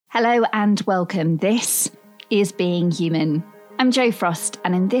Hello and welcome. This is Being Human. I'm Jo Frost,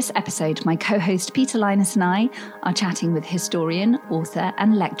 and in this episode, my co-host Peter Linus and I are chatting with historian, author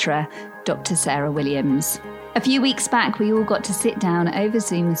and lecturer, Dr. Sarah Williams. A few weeks back, we all got to sit down over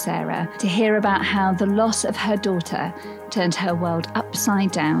Zoom with Sarah to hear about how the loss of her daughter turned her world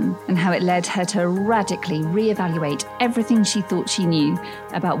upside down and how it led her to radically reevaluate everything she thought she knew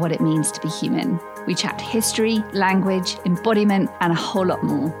about what it means to be human. We chat history, language, embodiment, and a whole lot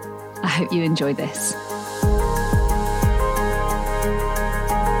more. I hope you enjoy this.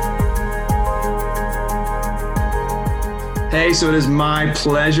 Hey, so it is my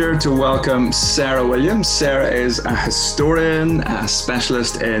pleasure to welcome Sarah Williams. Sarah is a historian, a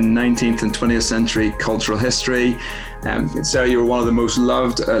specialist in 19th and 20th century cultural history. Sarah, you were one of the most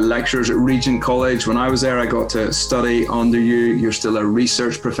loved lecturers at Regent College. When I was there, I got to study under you. You're still a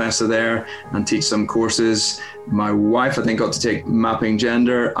research professor there and teach some courses. My wife, I think, got to take mapping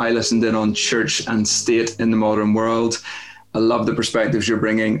gender. I listened in on church and state in the modern world. I love the perspectives you're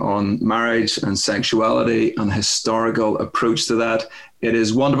bringing on marriage and sexuality and historical approach to that. It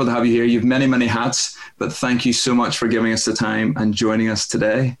is wonderful to have you here. You've many, many hats, but thank you so much for giving us the time and joining us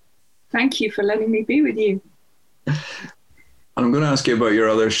today. Thank you for letting me be with you. And I'm going to ask you about your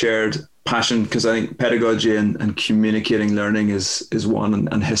other shared passion, because I think pedagogy and communicating learning is one,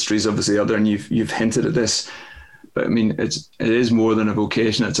 and history is obviously the other, and you've hinted at this. But I mean, it is more than a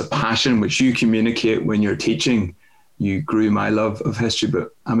vocation. It's a passion which you communicate when you're teaching. You grew my love of history,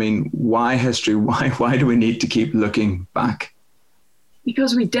 but I mean, why history? Why do we need to keep looking back?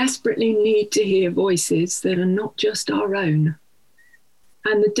 Because we desperately need to hear voices that are not just our own.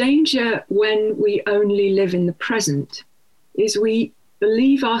 And the danger when we only live in the present is we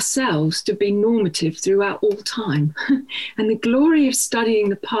believe ourselves to be normative throughout all time. And the glory of studying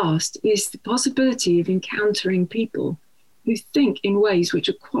the past is the possibility of encountering people who think in ways which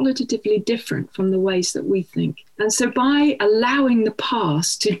are qualitatively different from the ways that we think. And so by allowing the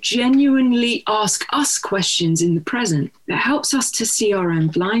past to genuinely ask us questions in the present, that helps us to see our own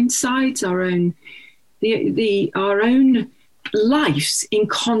blind sides, our own lives in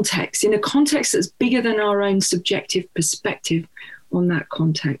context, in a context that's bigger than our own subjective perspective on that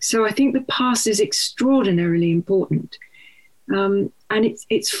context. So I think the past is extraordinarily important. And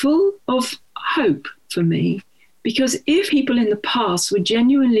it's full of hope for me, because if people in the past were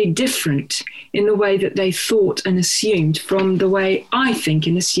genuinely different in the way that they thought and assumed from the way I think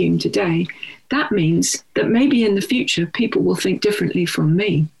and assume today, that means that maybe in the future people will think differently from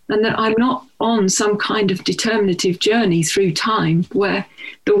me, and that I'm not on some kind of determinative journey through time where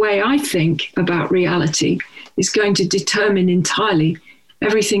the way I think about reality is going to determine entirely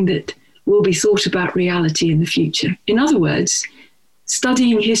everything that will be thought about reality in the future. In other words,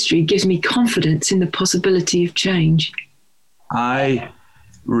 studying history gives me confidence in the possibility of change. I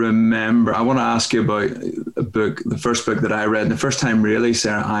want to ask you about a book, the first book that I read. And the first time really,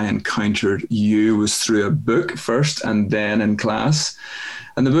 Sarah, I encountered you was through a book first and then in class.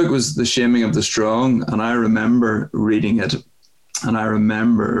 And the book was The Shaming of the Strong. And I remember reading it. And I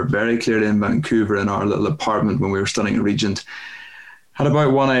remember very clearly in Vancouver in our little apartment when we were studying at Regent, at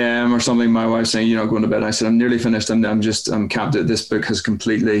about 1 a.m. or something, my wife saying, going to bed. I said, I'm nearly finished. I'm capped. This book has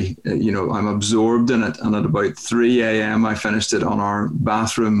completely, I'm absorbed in it. And at about 3 a.m., I finished it on our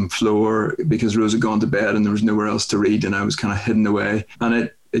bathroom floor because Rose had gone to bed and there was nowhere else to read. And I was kind of hidden away. And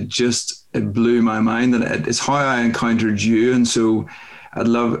it blew my mind. And it's how I encountered you. And so I'd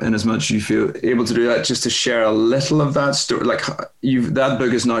love, in as much as you feel able to do that, just to share a little of that story. Like that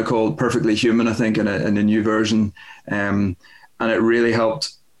book is now called Perfectly Human, I think, in a new version. And it really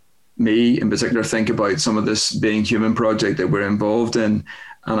helped me in particular think about some of this Being Human project that we're involved in.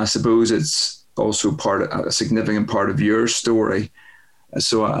 And I suppose it's also a significant part of your story.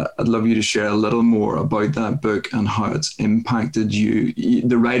 So I'd love you to share a little more about that book and how it's impacted you.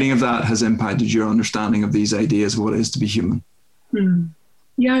 The writing of that has impacted your understanding of these ideas of what it is to be human.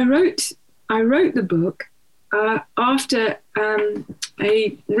 Yeah, I wrote the book after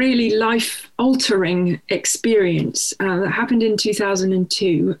a really life-altering experience that happened in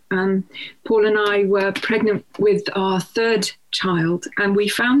 2002. Paul and I were pregnant with our third child, and we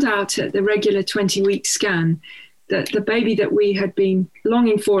found out at the regular 20-week scan that the baby that we had been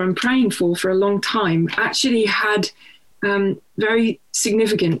longing for and praying for a long time actually had very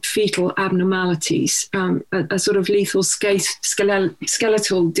significant fetal abnormalities, a sort of lethal skeletal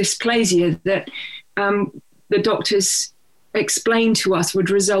dysplasia that the doctors explained to us would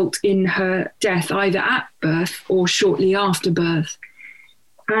result in her death either at birth or shortly after birth.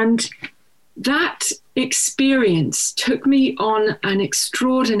 And that experience took me on an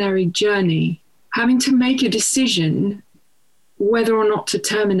extraordinary journey, having to make a decision whether or not to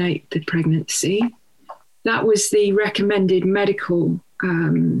terminate the pregnancy. That was the recommended medical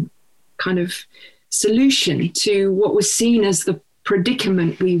kind of solution to what was seen as the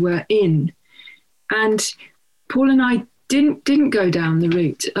predicament we were in. And Paul and I didn't go down the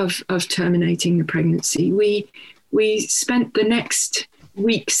route of terminating the pregnancy. We spent the next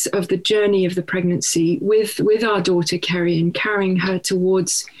weeks of the journey of the pregnancy with our daughter Kerry and carrying her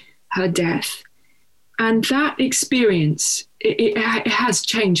towards her death. And that experience, it has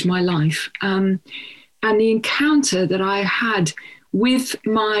changed my life. And the encounter that I had with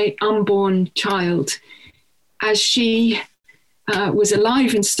my unborn child as she was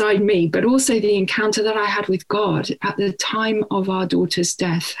alive inside me, but also the encounter that I had with God at the time of our daughter's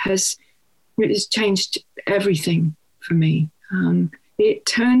death has changed everything for me. It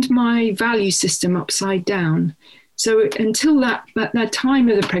turned my value system upside down. So until that time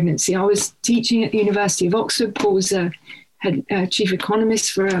of the pregnancy, I was teaching at the University of Oxford. Paul was chief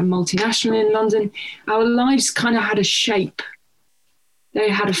economist for a multinational in London. Our lives kind of had a shape. They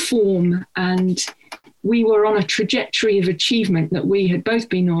had a form, and we were on a trajectory of achievement that we had both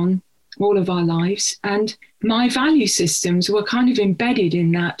been on all of our lives. And my value systems were kind of embedded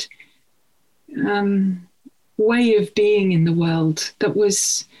in that way of being in the world that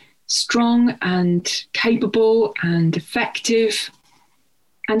was strong and capable and effective.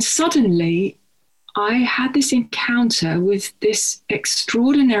 And suddenly I had this encounter with this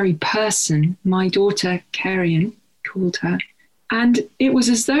extraordinary person, my daughter Kerry, called her. And it was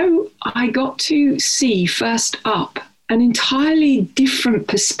as though I got to see first up an entirely different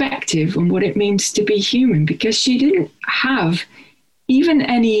perspective on what it means to be human, because she didn't have even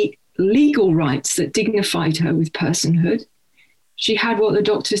any legal rights that dignified her with personhood. She had what the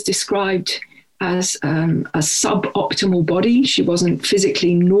doctors described as a suboptimal body. She wasn't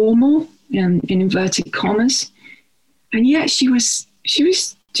physically normal, in inverted commas. And yet she was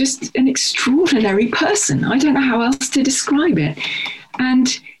just an extraordinary person. I don't know how else to describe it. And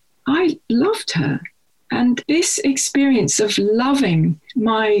I loved her. And this experience of loving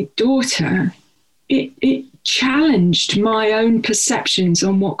my daughter, it challenged my own perceptions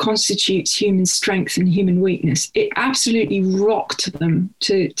on what constitutes human strength and human weakness. It absolutely rocked them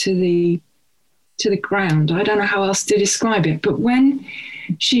to the ground. I don't know how else to describe it. But when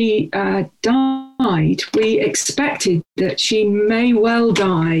she died, we expected that she may well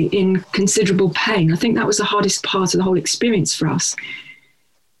die in considerable pain. I think that was the hardest part of the whole experience for us.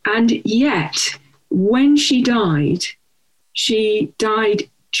 And yet, when she died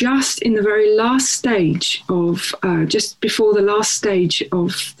just in the very last stage of, just before the last stage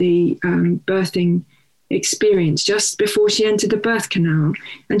of the birthing experience, just before she entered the birth canal.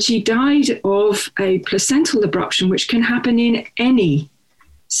 And she died of a placental abruption, which can happen in any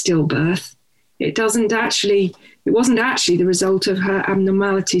stillbirth. It wasn't actually the result of her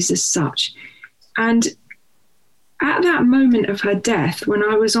abnormalities as such. And at that moment of her death, when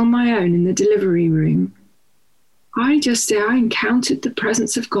I was on my own in the delivery room, I encountered the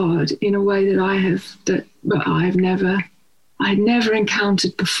presence of God in a way that I had never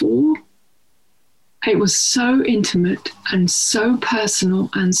encountered before. It was so intimate and so personal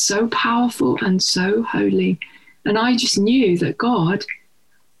and so powerful and so holy. And I just knew that God,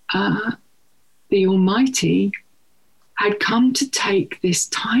 the Almighty, had come to take this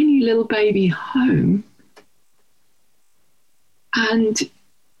tiny little baby home, and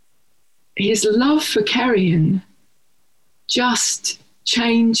his love for Kerry just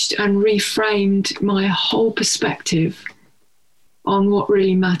changed and reframed my whole perspective on what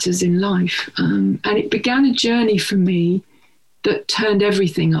really matters in life. And it began a journey for me that turned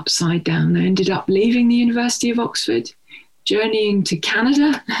everything upside down. I ended up leaving the University of Oxford, journeying to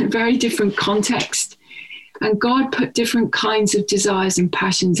Canada, a very different context. And God put different kinds of desires and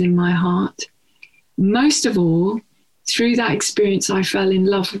passions in my heart. Most of all, through that experience, I fell in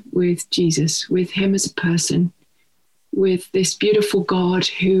love with Jesus, with him as a person, with this beautiful God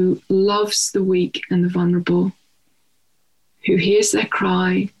who loves the weak and the vulnerable, who hears their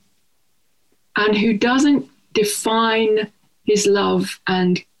cry, and who doesn't define his love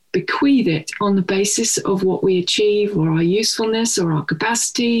and bequeath it on the basis of what we achieve or our usefulness or our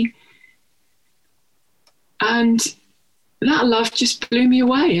capacity. And that love just blew me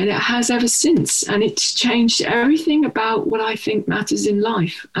away, and it has ever since. And it's changed everything about what I think matters in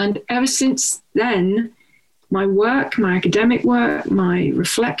life. And ever since then, my work, my academic work, my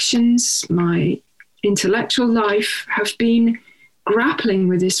reflections, my intellectual life have been grappling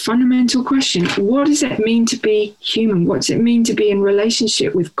with this fundamental question: what does it mean to be human? What does it mean to be in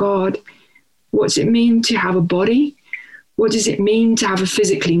relationship with God? What does it mean to have a body? What does it mean to have a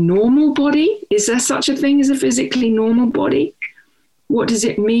physically normal body? Is there such a thing as a physically normal body? What does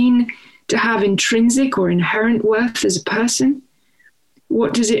it mean to have intrinsic or inherent worth as a person?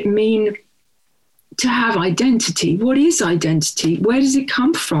 What does it mean to have identity? What is identity? Where does it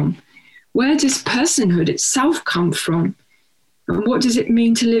come from? Where does personhood itself come from? And what does it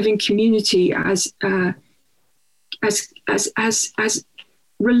mean to live in community as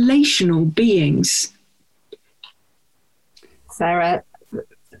relational beings? Sarah,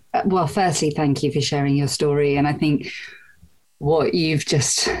 well, firstly, thank you for sharing your story. And I think what you've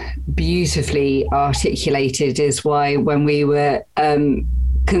just beautifully articulated is why, when we were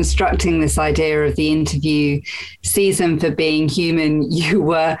constructing this idea of the interview season for Being Human, you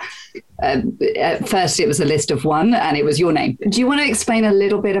were, at first it was a list of one and it was your name. Do you want to explain a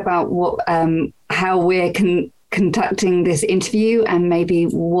little bit about what, how we're conducting this interview and maybe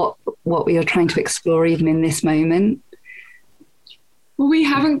what we are trying to explore even in this moment? Well,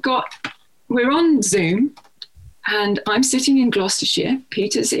 we're on Zoom, and I'm sitting in Gloucestershire,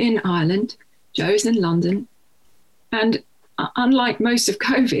 Peter's in Ireland, Joe's in London. And unlike most of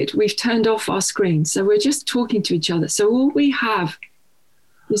COVID, we've turned off our screens. So we're just talking to each other. So all we have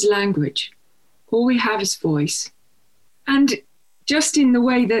is language. All we have is voice. And just in the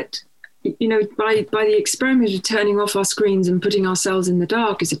way that, you know, by the experiment of turning off our screens and putting ourselves in the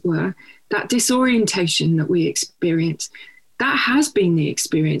dark, as it were, that disorientation that we experience, that has been the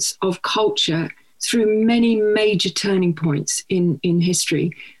experience of culture through many major turning points in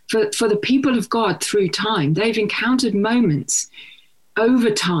history. For the people of God through time, they've encountered moments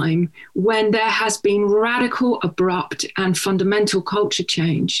over time when there has been radical, abrupt, and fundamental culture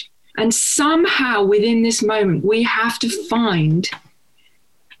change. And somehow within this moment, we have to find,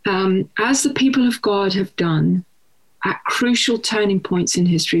 as the people of God have done at crucial turning points in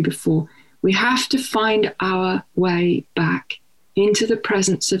history before, we have to find our way back into the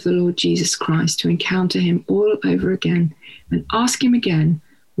presence of the Lord Jesus Christ to encounter him all over again and ask him again,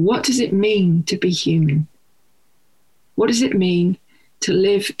 what does it mean to be human? What does it mean to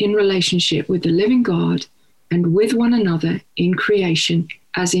live in relationship with the living God and with one another in creation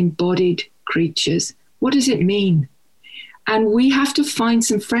as embodied creatures? What does it mean? And we have to find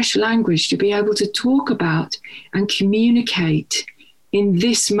some fresh language to be able to talk about and communicate in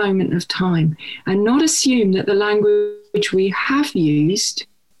this moment of time, and not assume that the language we have used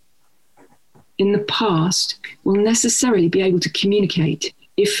in the past will necessarily be able to communicate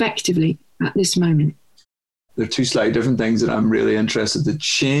effectively at this moment. There are two slightly different things that I'm really interested in. The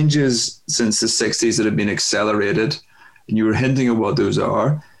changes since the 60s that have been accelerated, and you were hinting at what those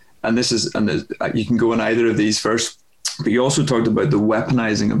are. And you can go on either of these first, but you also talked about the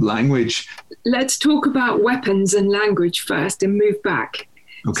weaponizing of language. Let's talk about weapons and language first and move back.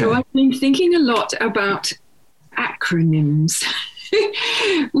 Okay. So I've been thinking a lot about acronyms.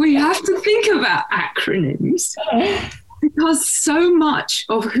 We have to think about acronyms because so much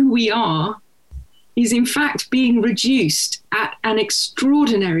of who we are is in fact being reduced at an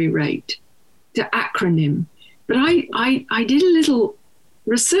extraordinary rate to acronym. But I did a little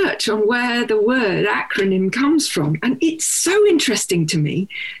research on where the word acronym comes from. And it's so interesting to me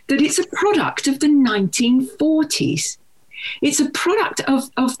that it's a product of the 1940s. It's a product of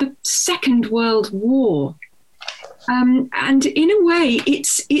the Second World War. And in a way,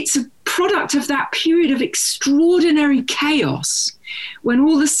 it's a product of that period of extraordinary chaos when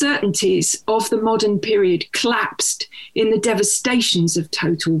all the certainties of the modern period collapsed in the devastations of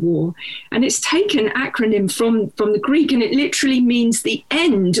total war. And it's taken acronym from the Greek, and it literally means the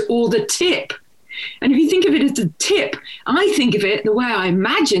end or the tip. And if you think of it as the tip, I think of it, the way I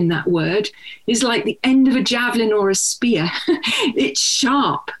imagine that word, is like the end of a javelin or a spear. It's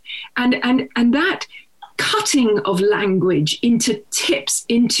sharp. And that cutting of language into tips,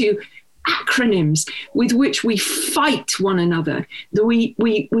 into acronyms with which we fight one another, that we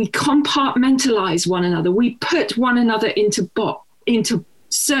compartmentalize one another, we put one another into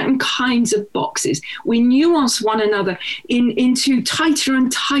certain kinds of boxes, we nuance one another into tighter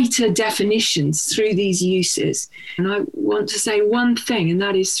and tighter definitions through these uses. And I want to say one thing, and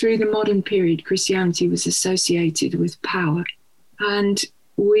that is, through the modern period, Christianity was associated with power, and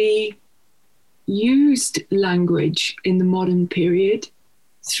we used language in the modern period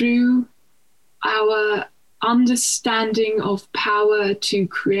through our understanding of power to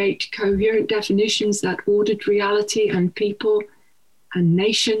create coherent definitions that ordered reality and people and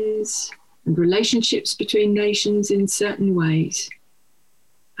nations and relationships between nations in certain ways.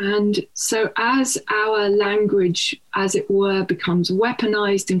 And so as our language, as it were, becomes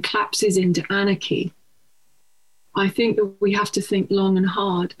weaponized and collapses into anarchy, I think that we have to think long and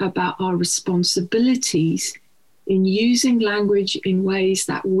hard about our responsibilities in using language in ways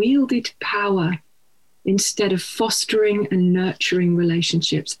that wielded power instead of fostering and nurturing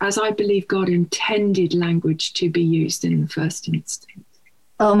relationships, as I believe God intended language to be used in the first instance.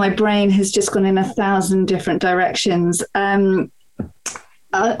 Oh, my brain has just gone in 1,000 different directions. On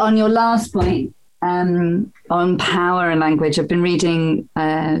your last point, on power and language, I've been reading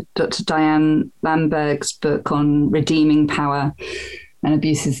Dr. Diane Lamberg's book on redeeming power and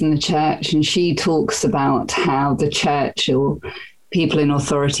abuses in the church. And she talks about how the church, or people in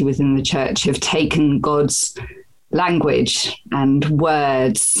authority within the church, have taken God's language and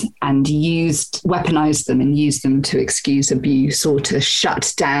words and weaponized them and used them to excuse abuse or to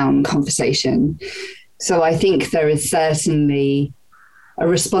shut down conversation. So I think there is certainly a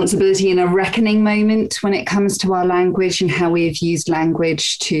responsibility and a reckoning moment when it comes to our language and how we have used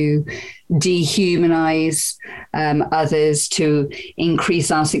language to dehumanize others, to increase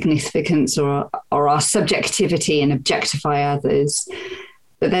our significance or our subjectivity and objectify others.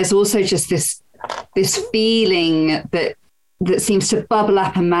 But there's also just this feeling that seems to bubble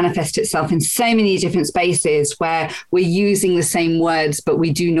up and manifest itself in so many different spaces where we're using the same words, but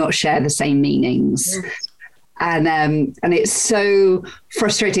we do not share the same meanings. Yes. And it's so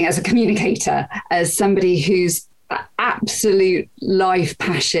frustrating as a communicator, as somebody whose absolute life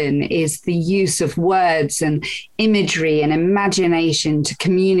passion is the use of words and imagery and imagination to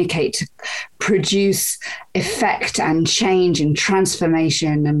communicate, to produce effect and change and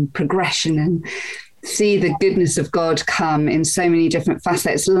transformation and progression, and see the goodness of God come in so many different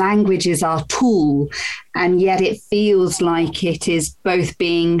facets. Language is our tool, and yet it feels like it is both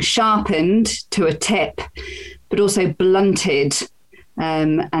being sharpened to a tip, but also blunted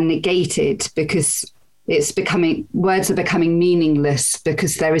and negated, because words are becoming meaningless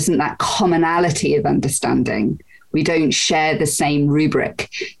because there isn't that commonality of understanding. We don't share the same rubric,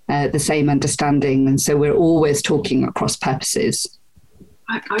 the same understanding, and so we're always talking across purposes.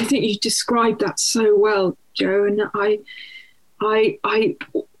 I think you described that so well, Jo, and I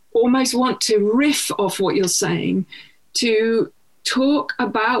almost want to riff off what you're saying to talk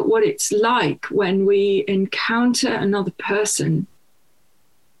about what it's like when we encounter another person,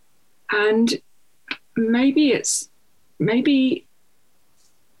 and maybe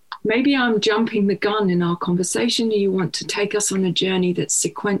I'm jumping the gun in our conversation. You want to take us on a journey that's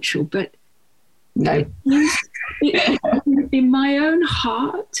sequential, but no. In my own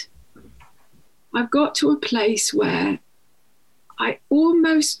heart, I've got to a place where I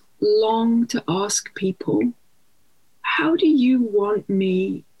almost long to ask people, how do you want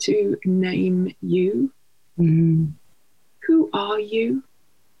me to name you? Mm. Who are you?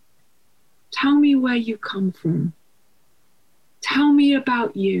 Tell me where you come from. Tell me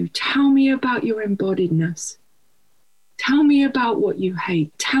about you. Tell me about your embodiedness. Tell me about what you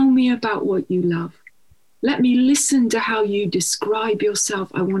hate. Tell me about what you love. Let me listen to how you describe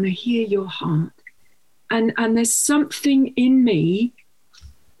yourself. I want to hear your heart. And there's something in me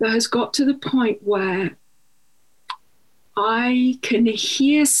that has got to the point where I can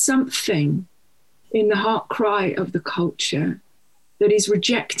hear something in the heart cry of the culture that is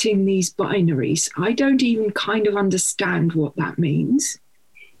rejecting these binaries. I don't even kind of understand what that means.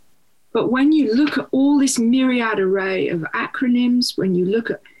 But when you look at all this myriad array of acronyms, when you look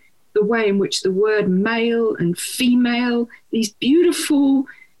at the way in which the word male and female, these beautiful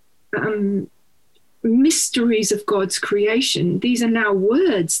mysteries of God's creation, these are now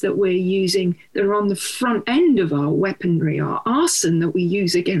words that we're using that are on the front end of our weaponry, our arson that we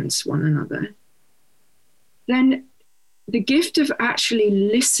use against one another, then the gift of actually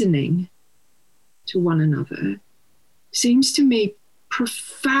listening to one another seems to me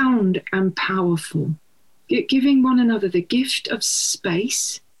profound and powerful. Giving one another the gift of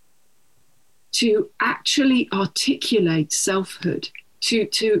space to actually articulate selfhood,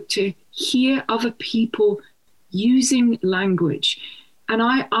 to hear other people using language. And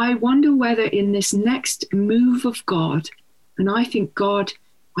I wonder whether in this next move of God, and I think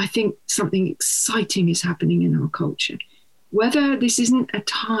something exciting is happening in our culture, whether this isn't a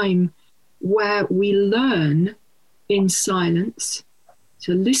time where we learn in silence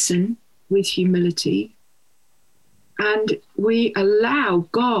to listen with humility, and we allow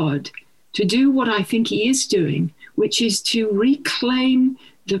God to do what I think he is doing, which is to reclaim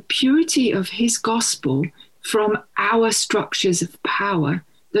the purity of his gospel from our structures of power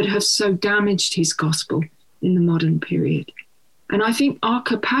that have so damaged his gospel in the modern period. And I think our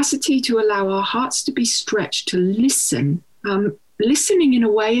capacity to allow our hearts to be stretched to listen, listening in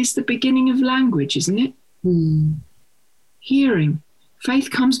a way is the beginning of language, isn't it? Mm. Hearing.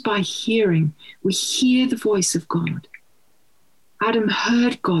 Faith comes by hearing. We hear the voice of God. Adam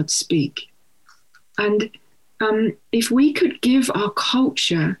heard God speak. And if we could give our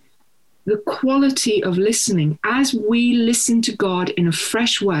culture the quality of listening as we listen to God in a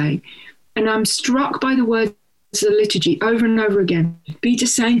fresh way. And I'm struck by the words of the liturgy over and over again. Peter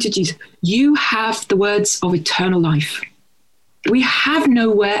saying to Jesus, you have the words of eternal life. We have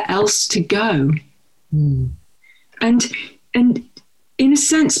nowhere else to go. And in a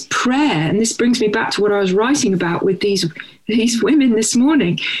sense, prayer, and this brings me back to what I was writing about with these women this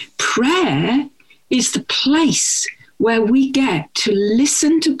morning, prayer is the place where we get to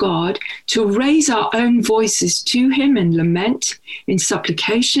listen to God, to raise our own voices to him in lament, in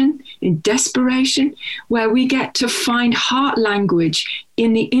supplication, in desperation, where we get to find heart language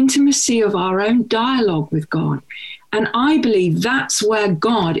in the intimacy of our own dialogue with God. And I believe that's where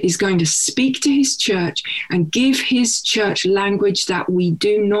God is going to speak to his church and give his church language that we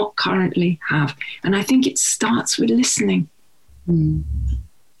do not currently have. And I think it starts with listening.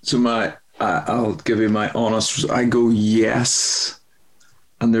 So I'll give you my honest, I go yes.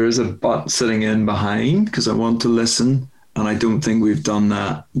 And there is a but sitting in behind because I want to listen. And I don't think we've done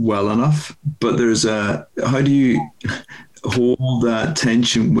that well enough. But how do you hold that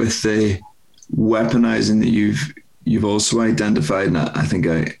tension with the weaponizing that you've also identified? And I think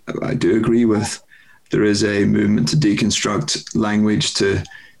I do agree with, there is a movement to deconstruct language, to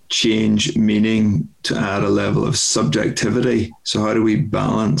change meaning, to add a level of subjectivity. So how do we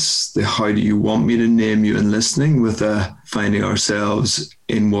balance the how do you want me to name you in listening with finding ourselves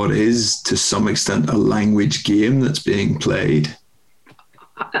in what is to some extent a language game that's being played?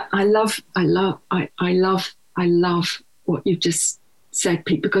 I love what you've just said,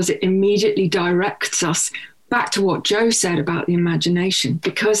 Pete, because it immediately directs us back to what Joe said about the imagination.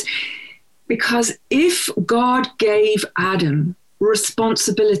 Because if God gave Adam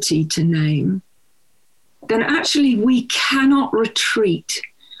responsibility to name, then actually we cannot retreat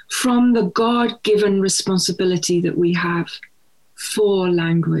from the God-given responsibility that we have for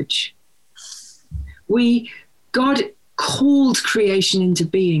language. God called creation into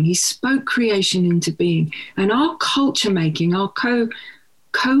being. He spoke creation into being. And our culture making, our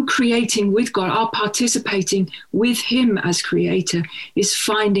co-creating with God, our participating with him as creator is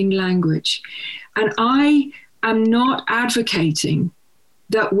finding language. And I am not advocating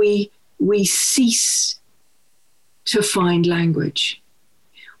that we cease to find language.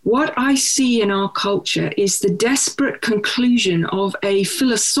 What I see in our culture is the desperate conclusion of a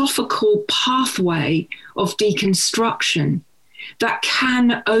philosophical pathway of deconstruction that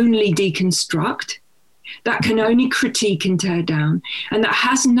can only deconstruct, that can only critique and tear down, and that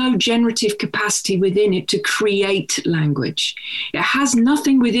has no generative capacity within it to create language. It has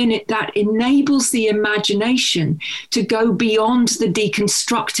nothing within it that enables the imagination to go beyond the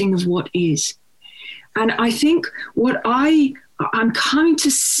deconstructing of what is. And I think what I'm coming to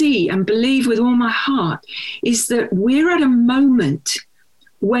see and believe with all my heart is that we're at a moment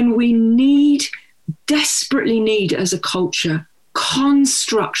when we desperately need as a culture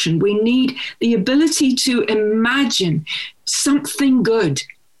construction. We need the ability to imagine something good.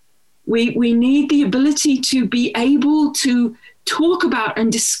 We need the ability to be able to talk about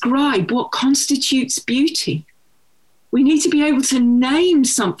and describe what constitutes beauty. We need to be able to name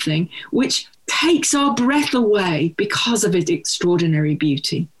something which takes our breath away because of its extraordinary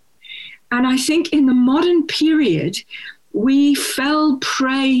beauty. And I think in the modern period, we fell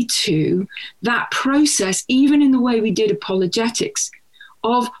prey to that process, even in the way we did apologetics,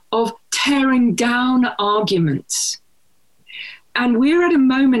 of tearing down arguments. And we're at a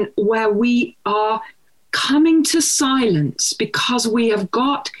moment where we are coming to silence because we have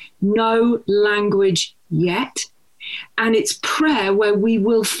got no language yet. And it's prayer where we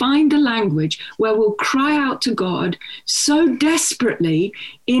will find the language, where we'll cry out to God so desperately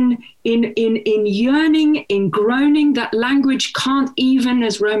in yearning, in groaning, that language can't even,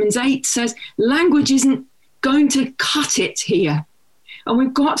 as Romans 8 says, language isn't going to cut it here. And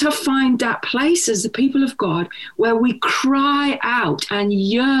we've got to find that place as the people of God where we cry out and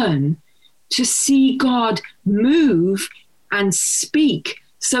yearn to see God move and speak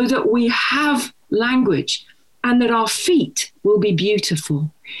so that we have language, and that our feet will be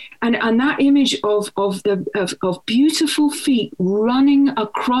beautiful. And that image of beautiful feet running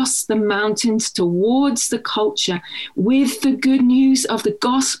across the mountains towards the culture with the good news of the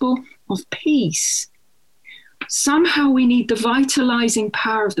gospel of peace. Somehow we need the vitalizing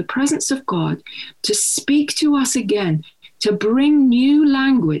power of the presence of God to speak to us again, to bring new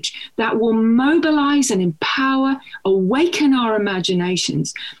language that will mobilize and empower, awaken our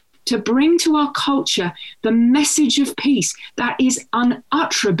imaginations, to bring to our culture the message of peace that is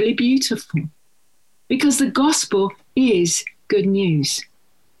unutterably beautiful. Because the gospel is good news.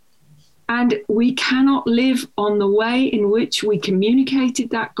 And we cannot live on the way in which we communicated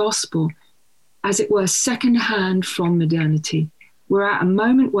that gospel as it were, secondhand from modernity. We're at a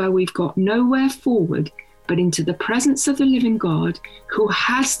moment where we've got nowhere forward but into the presence of the living God who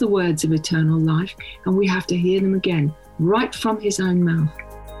has the words of eternal life, and we have to hear them again, right from his own mouth.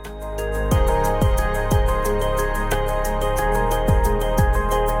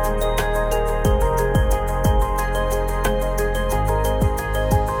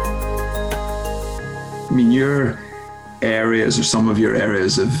 I mean, your areas, or some of your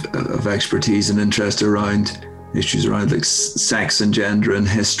areas of expertise and interest around issues around like sex and gender and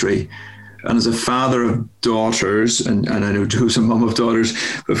history. And as a father of daughters, and I know Joe's a mum of daughters,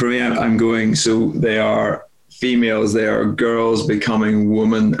 but for me, I'm going, so they are females, they are girls becoming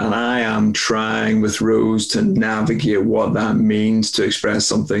women, and I am trying with Rose to navigate what that means to express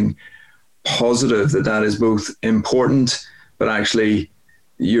something positive, that is both important, but actually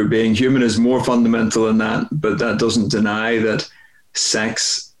your being human is more fundamental than that, but that doesn't deny that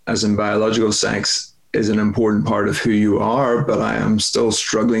sex, as in biological sex, is an important part of who you are, but I am still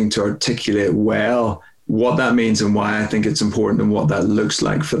struggling to articulate well what that means and why I think it's important and what that looks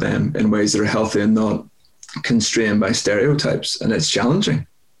like for them in ways that are healthy and not constrained by stereotypes. And it's challenging.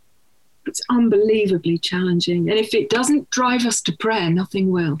 It's unbelievably challenging. And if it doesn't drive us to prayer,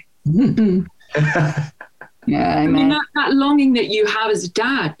 nothing will. Yeah, I mean, that longing that you have as a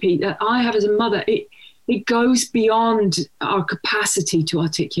dad, Pete, that I have as a mother, it goes beyond our capacity to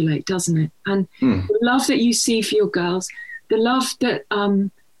articulate, doesn't it? And the love that you see for your girls, the love that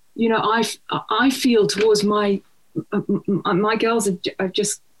I feel towards my girls are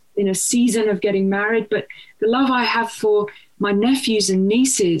just in a season of getting married, but the love I have for my nephews and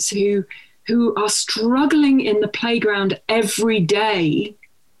nieces who are struggling in the playground every day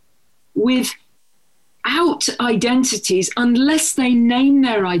without identities, unless they name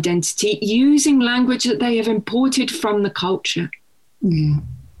their identity, using language that they have imported from the culture.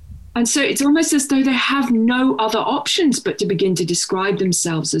 And so it's almost as though they have no other options but to begin to describe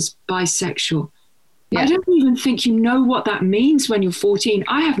themselves as bisexual. I don't even think you know what that means when you're 14.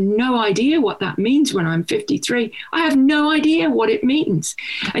 I have no idea what that means when I'm 53. I have no idea what it means.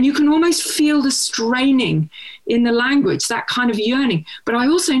 And you can almost feel the straining in the language, that kind of yearning. But I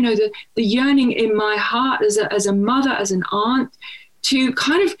also know that the yearning in my heart as a mother, as an aunt, to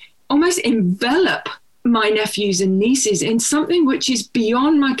kind of almost envelop my nephews and nieces in something which is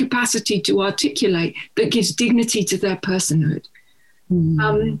beyond my capacity to articulate, that gives dignity to their personhood.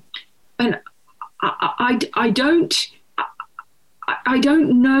 And I don't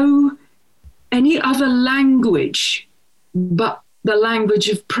know any other language but the language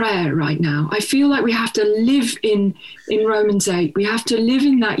of prayer right now. I feel like we have to live in Romans 8. We have to live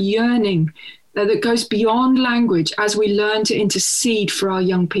in that yearning that goes beyond language as we learn to intercede for our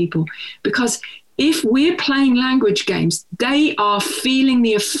young people. Because if we're playing language games, they are feeling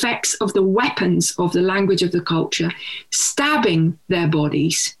the effects of the weapons of the language of the culture, stabbing their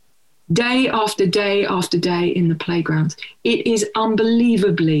bodies day after day after day in the playgrounds. It is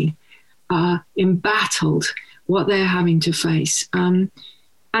unbelievably embattled what they're having to face. And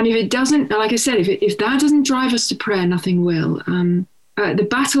if it doesn't, like I said, if that doesn't drive us to prayer, nothing will. The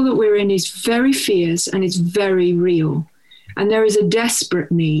battle that we're in is very fierce and it's very real. And there is a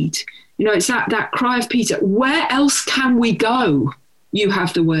desperate need. You know, it's that cry of Peter, where else can we go? You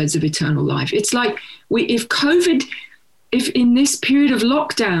have the words of eternal life. It's like if in this period of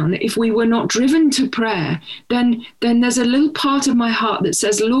lockdown, if we were not driven to prayer, then there's a little part of my heart that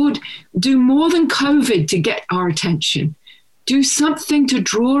says, Lord, do more than COVID to get our attention. Do something to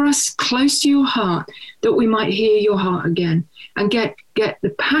draw us close to your heart, that we might hear your heart again and get the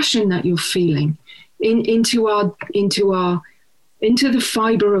passion that you're feeling into the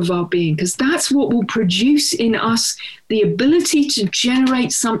fiber of our being, because that's what will produce in us the ability to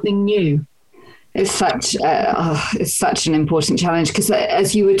generate something new. It's such an important challenge, because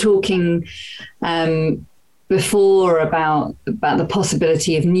as you were talking before about the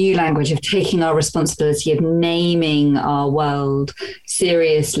possibility of new language, of taking our responsibility, of naming our world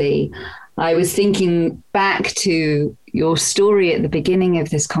seriously, I was thinking back to your story at the beginning of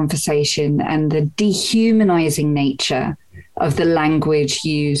this conversation and the dehumanizing nature of the language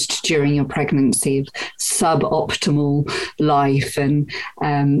used during your pregnancy, suboptimal life and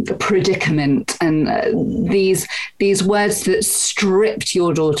predicament, and these words that stripped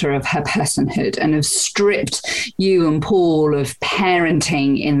your daughter of her personhood and have stripped you and Paul of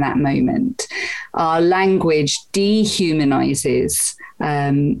parenting in that moment. Our language dehumanizes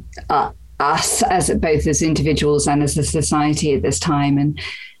us as both as individuals and as a society at this time. And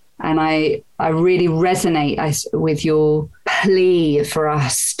I really resonate with your plea for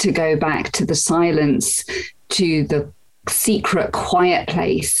us to go back to the silence, to the secret, quiet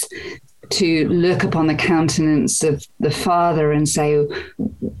place, to look upon the countenance of the Father and say,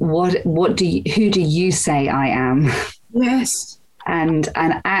 who do you say I am? Yes. And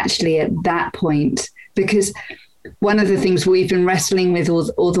actually at that point, because one of the things we've been wrestling with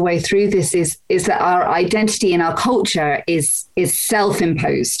all the way through this is that our identity in our culture is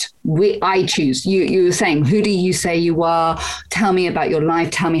self-imposed. I choose. You were saying, who do you say you are? Tell me about your life.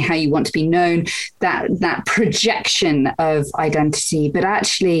 Tell me how you want to be known. That projection of identity. But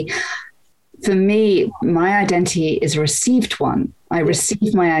actually, for me, my identity is a received one. I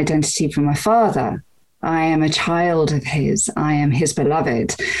received my identity from my Father. I am a child of his. I am his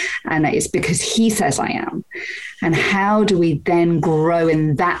beloved. And it's because he says I am. And how do we then grow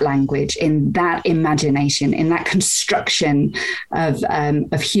in that language, in that imagination, in that construction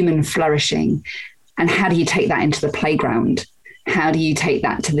of human flourishing? And how do you take that into the playground? How do you take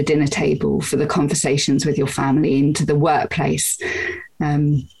that to the dinner table, for the conversations with your family, into the workplace?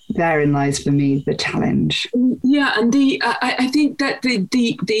 Therein lies for me the challenge. Yeah, and I think that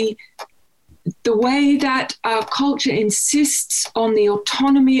the way that our culture insists on the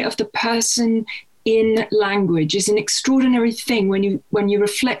autonomy of the person in language is an extraordinary thing when you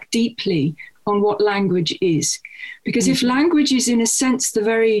reflect deeply on what language is. Because if language is, in a sense,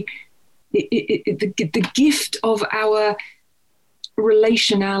 the gift of our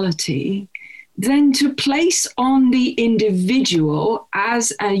relationality, then to place on the individual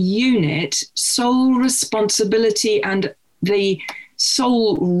as a unit sole responsibility and the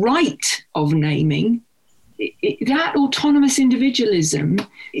sole right of naming, that autonomous individualism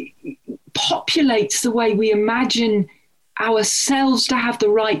populates the way we imagine ourselves to have the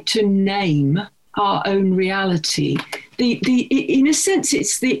right to name our own reality. In a sense,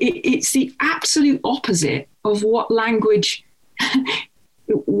 it's the absolute opposite of what language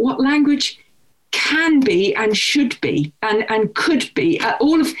can be and should be and could be.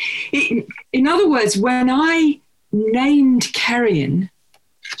 In other words, when I named Kerrion,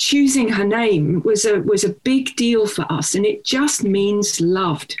 choosing her name was a big deal for us, and it just means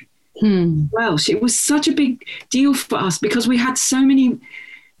loved. Welsh. It was such a big deal for us because we had so many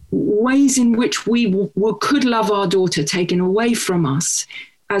ways in which we could love our daughter taken away from us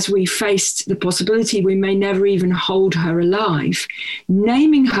as we faced the possibility we may never even hold her alive.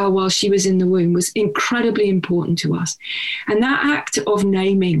 Naming her while she was in the womb was incredibly important to us. And that act of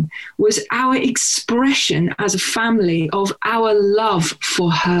naming was our expression as a family of our love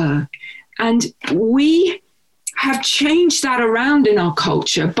for her. And we have changed that around in our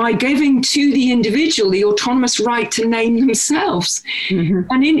culture by giving to the individual the autonomous right to name themselves.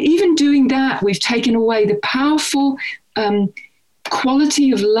 Mm-hmm. And in even doing that, we've taken away the powerful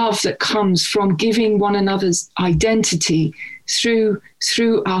quality of love that comes from giving one another's identity through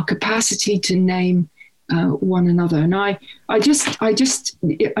our capacity to name one another. And I just that.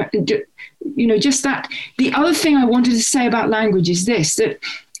 The other thing I wanted to say about language is this, that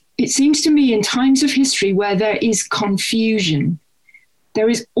it seems to me in times of history where there is confusion, there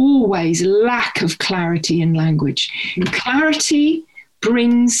is always lack of clarity in language. Mm-hmm. Clarity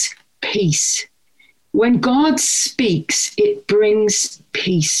brings peace. When God speaks, it brings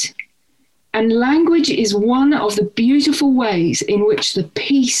peace. And language is one of the beautiful ways in which the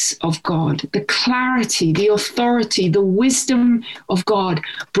peace of God, the clarity, the authority, the wisdom of God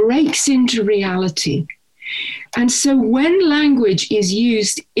breaks into reality. And so when language is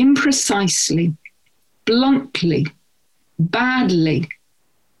used imprecisely, bluntly, badly,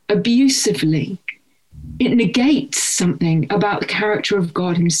 abusively, it negates something about the character of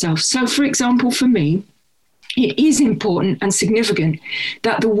God himself. So, for example, for me, it is important and significant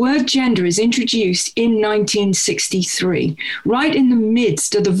that the word gender is introduced in 1963, right in the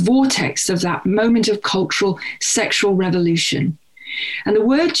midst of the vortex of that moment of cultural sexual revolution. And the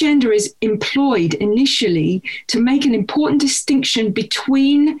word gender is employed initially to make an important distinction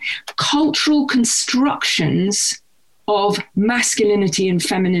between cultural constructions of masculinity and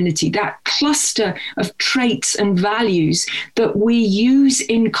femininity, that cluster of traits and values that we use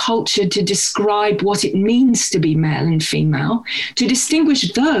in culture to describe what it means to be male and female, to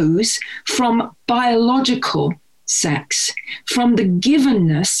distinguish those from biological sex, from the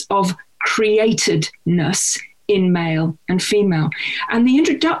givenness of createdness in male and female. And the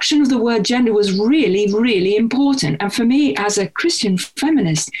introduction of the word gender was really, really important. And for me, as a Christian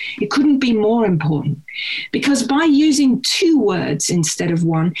feminist, it couldn't be more important, because by using two words instead of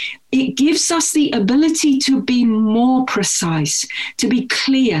one, it gives us the ability to be more precise, to be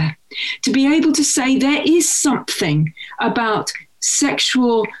clear, to be able to say there is something about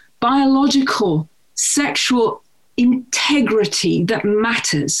sexual, biological, sexual integrity that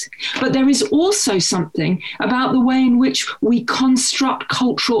matters. But there is also something about the way in which we construct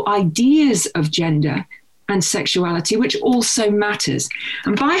cultural ideas of gender and sexuality, which also matters.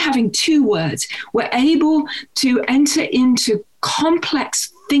 And by having two words, we're able to enter into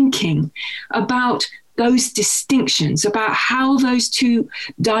complex thinking about those distinctions, about how those two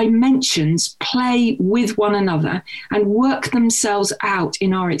dimensions play with one another and work themselves out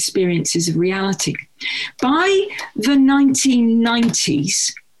in our experiences of reality. By the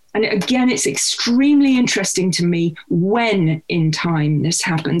 1990s, and again, it's extremely interesting to me when in time this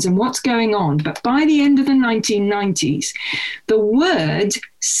happens and what's going on, but by the end of the 1990s, the word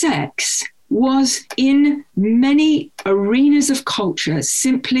sex was in many arenas of culture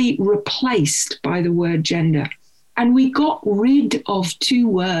simply replaced by the word gender. And we got rid of two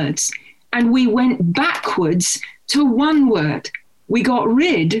words and we went backwards to one word. We got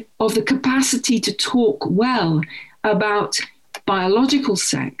rid of the capacity to talk well about biological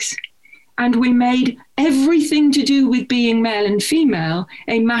sex, and we made everything to do with being male and female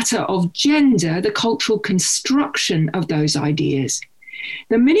a matter of gender, the cultural construction of those ideas.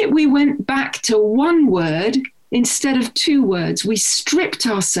 The minute we went back to one word instead of two words, we stripped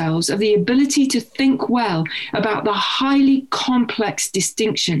ourselves of the ability to think well about the highly complex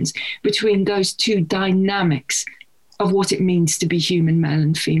distinctions between those two dynamics of what it means to be human, male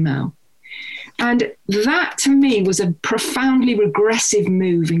and female. And that, to me, was a profoundly regressive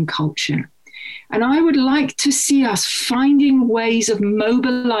move in culture. And I would like to see us finding ways of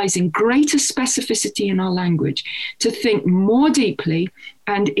mobilizing greater specificity in our language to think more deeply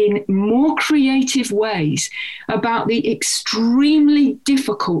and in more creative ways about the extremely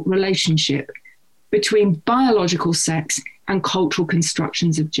difficult relationship between biological sex and cultural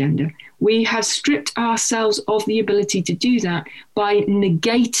constructions of gender. We have stripped ourselves of the ability to do that by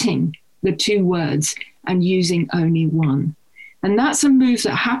negating the two words and using only one. And that's a move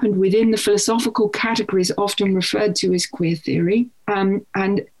that happened within the philosophical categories often referred to as queer theory. And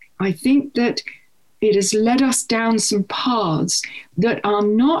I think that it has led us down some paths that are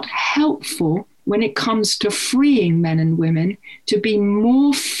not helpful when it comes to freeing men and women to be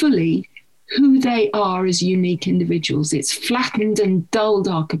more fully who they are as unique individuals. It's flattened and dulled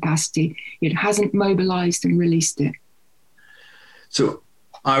our capacity. It hasn't mobilized and released it. So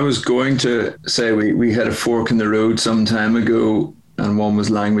I was going to say we had a fork in the road some time ago, and one was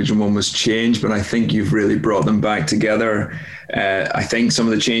language and one was change, but I think you've really brought them back together. I think some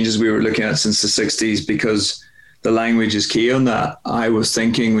of the changes we were looking at since the 60s, because the language is key on that. I was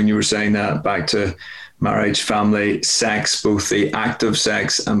thinking when you were saying that back to marriage, family, sex, both the act of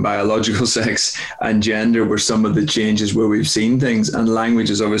sex and biological sex and gender were some of the changes where we've seen things. And language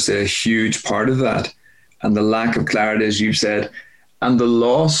is obviously a huge part of that. And the lack of clarity, as you've said, and the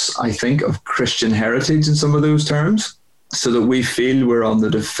loss, I think, of Christian heritage in some of those terms, so that we feel we're on the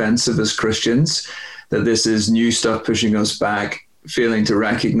defensive as Christians, that this is new stuff pushing us back, failing to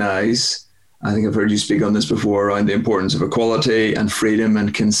recognize. I think I've heard you speak on this before around the importance of equality and freedom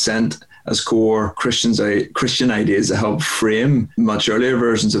and consent as core Christian ideas that help frame much earlier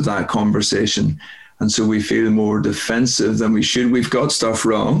versions of that conversation. And so we feel more defensive than we should. We've got stuff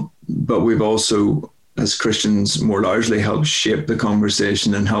wrong, but we've also, as Christians, more largely helped shape the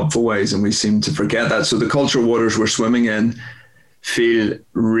conversation in helpful ways, and we seem to forget that. So the cultural waters we're swimming in feel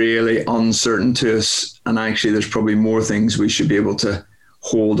really uncertain to us, and actually there's probably more things we should be able to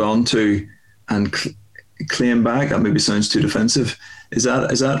hold on to and claim back. That maybe sounds too defensive. Is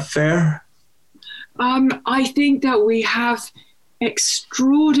that fair? I think that we have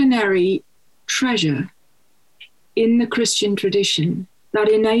extraordinary treasure in the Christian tradition that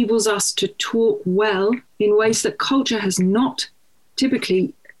enables us to talk well in ways that culture has not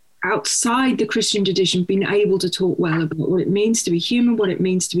typically, outside the Christian tradition, been able to talk well about what it means to be human, what it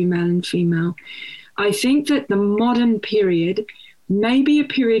means to be male and female. I think that the modern period may be a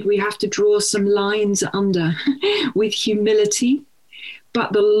period we have to draw some lines under with humility,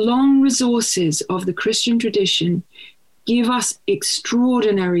 but the long resources of the Christian tradition give us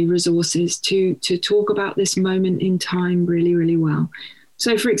extraordinary resources to talk about this moment in time really, really well.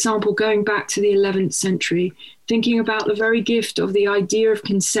 So, for example, going back to the 11th century, thinking about the very gift of the idea of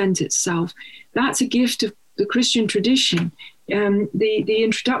consent itself, that's a gift of the Christian tradition. The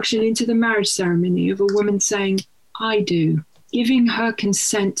introduction into the marriage ceremony of a woman saying, I do, giving her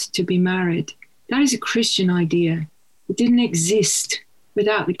consent to be married. That is a Christian idea. It didn't exist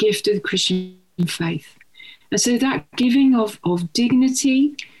without the gift of the Christian faith. And so that giving of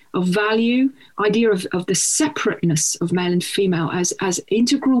dignity, of value, idea of the separateness of male and female as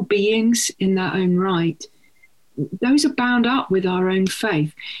integral beings in their own right, those are bound up with our own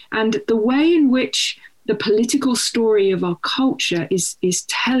faith. And the way in which the political story of our culture is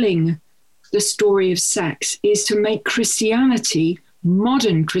telling the story of sex, is to make Christianity,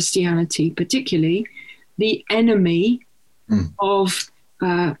 modern Christianity particularly, the enemy of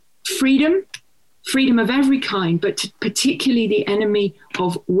freedom of every kind, but particularly the enemy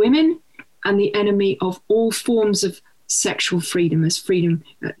of women and the enemy of all forms of sexual freedom, as freedom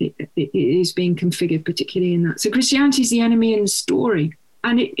is being configured, particularly in that. So Christianity is the enemy in the story.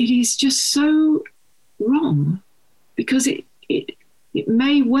 And it is just so wrong, because it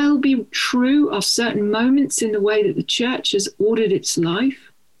may well be true of certain moments in the way that the church has ordered its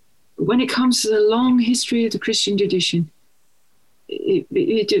life. But when it comes to the long history of the Christian tradition,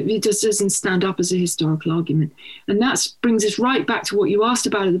 it just doesn't stand up as a historical argument. And that brings us right back to what you asked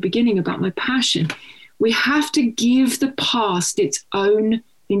about at the beginning about my passion. We have to give the past its own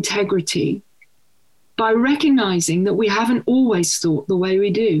integrity by recognizing that we haven't always thought the way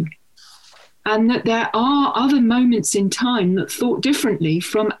we do, and that there are other moments in time that thought differently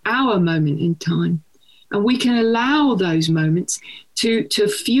from our moment in time. And we can allow those moments to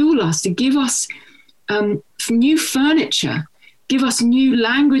fuel us, to give us new furniture, give us new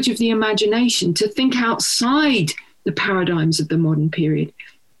language of the imagination, to think outside the paradigms of the modern period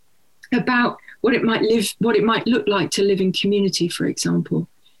about what it might look like to live in community, for example.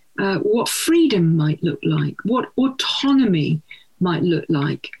 What freedom might look like, what autonomy might look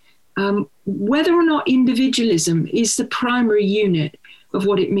like, whether or not individualism is the primary unit of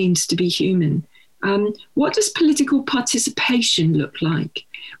what it means to be human. What does political participation look like?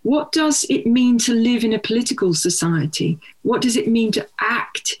 What does it mean to live in a political society? What does it mean to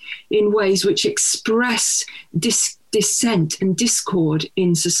act in ways which express dissent and discord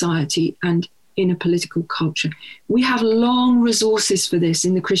in society and in a political culture? We have long resources for this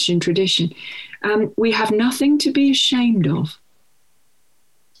in the Christian tradition. We have nothing to be ashamed of,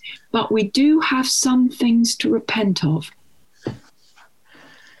 but we do have some things to repent of.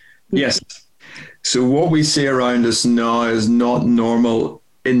 Yes. So what we see around us now is not normal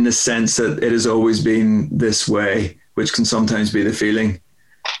in the sense that it has always been this way, which can sometimes be the feeling.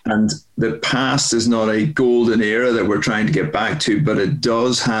 And the past is not a golden era that we're trying to get back to, but it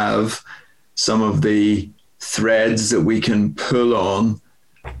does have some of the threads that we can pull on,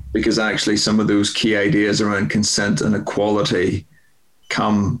 because actually some of those key ideas around consent and equality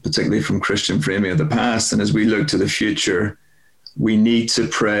come particularly from Christian framing of the past. And as we look to the future, we need to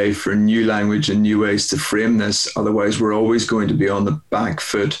pray for new language and new ways to frame this. Otherwise, we're always going to be on the back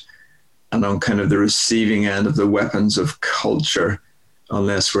foot and on kind of the receiving end of the weapons of culture,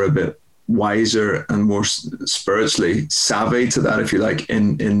 unless we're a bit wiser and more spiritually savvy to that, if you like,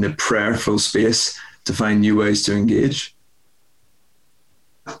 in the prayerful space to find new ways to engage.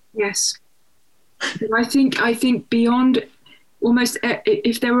 Yes. I think beyond almost,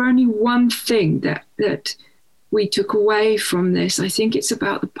 if there were only one thing that we took away from this, I think it's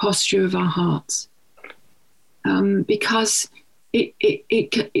about the posture of our hearts, because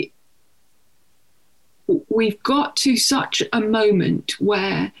we've got to such a moment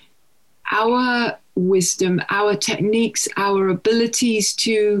where our wisdom, our techniques, our abilities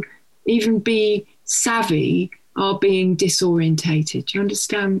to even be savvy are being disorientated. Do you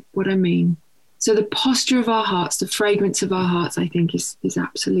understand what I mean? So the posture of our hearts, the fragrance of our hearts, I think is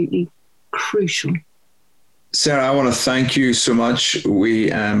absolutely crucial. Sarah, I want to thank you so much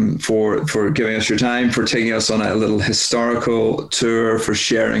for giving us your time, for taking us on a little historical tour, for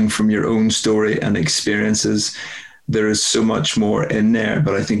sharing from your own story and experiences. There is so much more in there,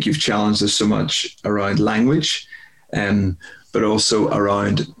 but I think you've challenged us so much around language, but also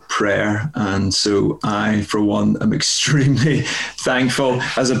around prayer. And so I, for one, am extremely thankful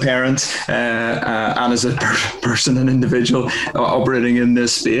as a parent and as a person and individual operating in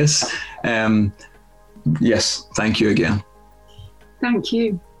this space. Yes, thank you again. Thank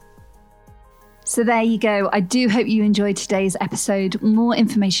you. So there you go. I do hope you enjoyed today's episode. More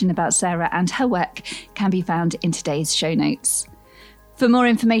information about Sarah and her work can be found in today's show notes. For more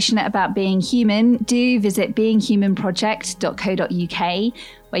information about Being Human, do visit beinghumanproject.co.uk,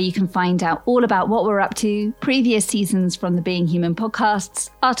 where you can find out all about what we're up to, previous seasons from the Being Human podcasts,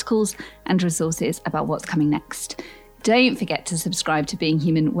 articles, and resources about what's coming next. Don't forget to subscribe to Being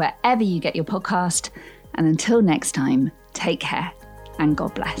Human wherever you get your podcast. And until next time, take care and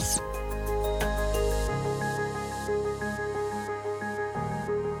God bless.